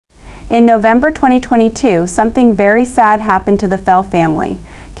In November 2022, something very sad happened to the Fell family.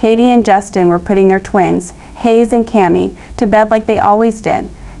 Katie and Justin were putting their twins, Hayes and Cammie, to bed like they always did.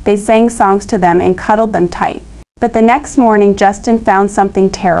 They sang songs to them and cuddled them tight. But the next morning, Justin found something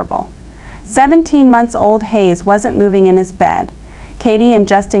terrible. 17 months old Hayes wasn't moving in his bed. Katie and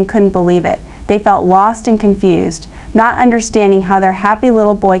Justin couldn't believe it. They felt lost and confused, not understanding how their happy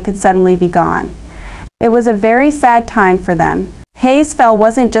little boy could suddenly be gone. It was a very sad time for them. Hayes Fell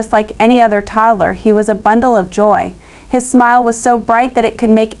wasn't just like any other toddler, he was a bundle of joy. His smile was so bright that it could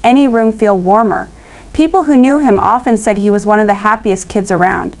make any room feel warmer. People who knew him often said he was one of the happiest kids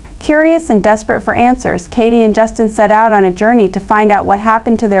around. Curious and desperate for answers, Katie and Justin set out on a journey to find out what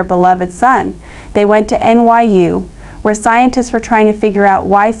happened to their beloved son. They went to NYU, where scientists were trying to figure out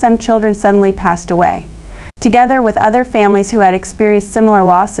why some children suddenly passed away. Together with other families who had experienced similar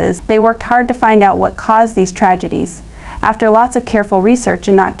losses, they worked hard to find out what caused these tragedies. After lots of careful research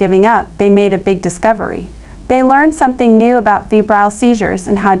and not giving up, they made a big discovery. They learned something new about febrile seizures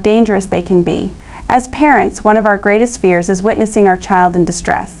and how dangerous they can be. As parents, one of our greatest fears is witnessing our child in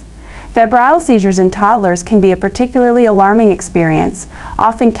distress. Febrile seizures in toddlers can be a particularly alarming experience,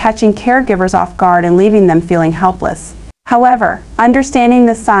 often catching caregivers off guard and leaving them feeling helpless. However, understanding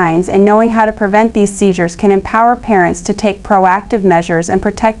the signs and knowing how to prevent these seizures can empower parents to take proactive measures and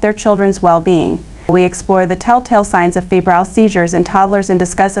protect their children's well-being. We explore the telltale signs of febrile seizures in toddlers and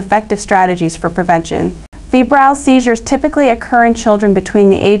discuss effective strategies for prevention. Febrile seizures typically occur in children between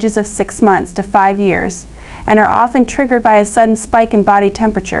the ages of 6 months to 5 years and are often triggered by a sudden spike in body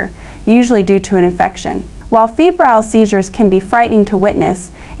temperature, usually due to an infection. While febrile seizures can be frightening to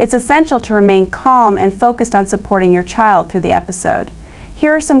witness, it's essential to remain calm and focused on supporting your child through the episode.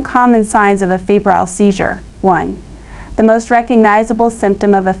 Here are some common signs of a febrile seizure. 1. The most recognizable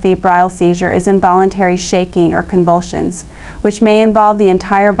symptom of a febrile seizure is involuntary shaking or convulsions, which may involve the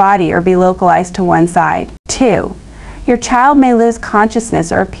entire body or be localized to one side. 2. Your child may lose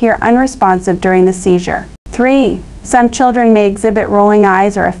consciousness or appear unresponsive during the seizure. 3. Some children may exhibit rolling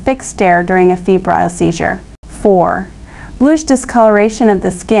eyes or a fixed stare during a febrile seizure. 4. Bluish discoloration of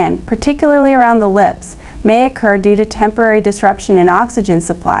the skin, particularly around the lips, may occur due to temporary disruption in oxygen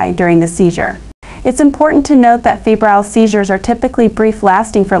supply during the seizure. It's important to note that febrile seizures are typically brief,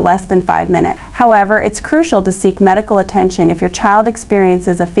 lasting for less than 5 minutes. However, it's crucial to seek medical attention if your child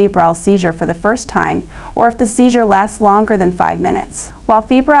experiences a febrile seizure for the first time, or if the seizure lasts longer than 5 minutes. While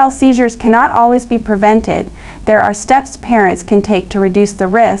febrile seizures cannot always be prevented, there are steps parents can take to reduce the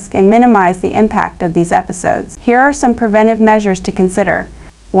risk and minimize the impact of these episodes. Here are some preventive measures to consider.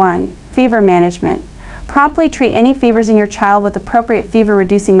 1. Fever management. Promptly treat any fevers in your child with appropriate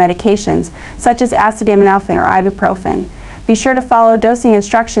fever-reducing medications, such as acetaminophen or ibuprofen. Be sure to follow dosing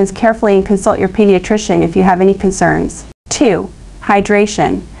instructions carefully and consult your pediatrician if you have any concerns. 2.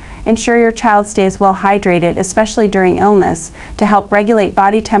 Hydration. Ensure your child stays well hydrated, especially during illness, to help regulate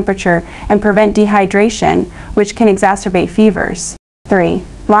body temperature and prevent dehydration, which can exacerbate fevers. 3.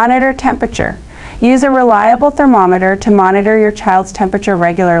 Monitor temperature. Use a reliable thermometer to monitor your child's temperature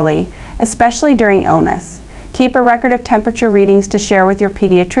regularly, especially during illness. Keep a record of temperature readings to share with your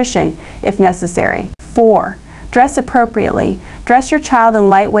pediatrician if necessary. 4. Dress appropriately. Dress your child in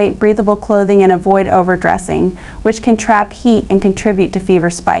lightweight, breathable clothing and avoid overdressing, which can trap heat and contribute to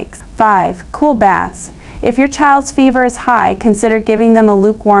fever spikes. 5. Cool baths. If your child's fever is high, consider giving them a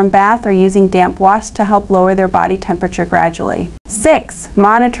lukewarm bath or using damp wash to help lower their body temperature gradually. 6.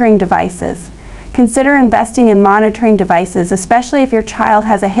 Monitoring devices. Consider investing in monitoring devices, especially if your child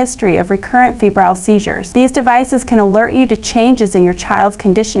has a history of recurrent febrile seizures. These devices can alert you to changes in your child's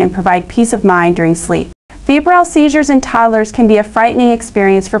condition and provide peace of mind during sleep. Febrile seizures in toddlers can be a frightening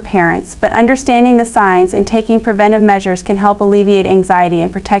experience for parents, but understanding the signs and taking preventive measures can help alleviate anxiety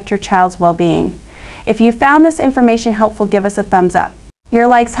and protect your child's well-being. If you found this information helpful, give us a thumbs up. Your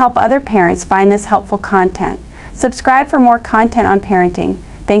likes help other parents find this helpful content. Subscribe for more content on parenting.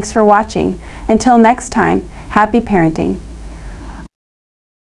 Thanks for watching. Until next time, happy parenting.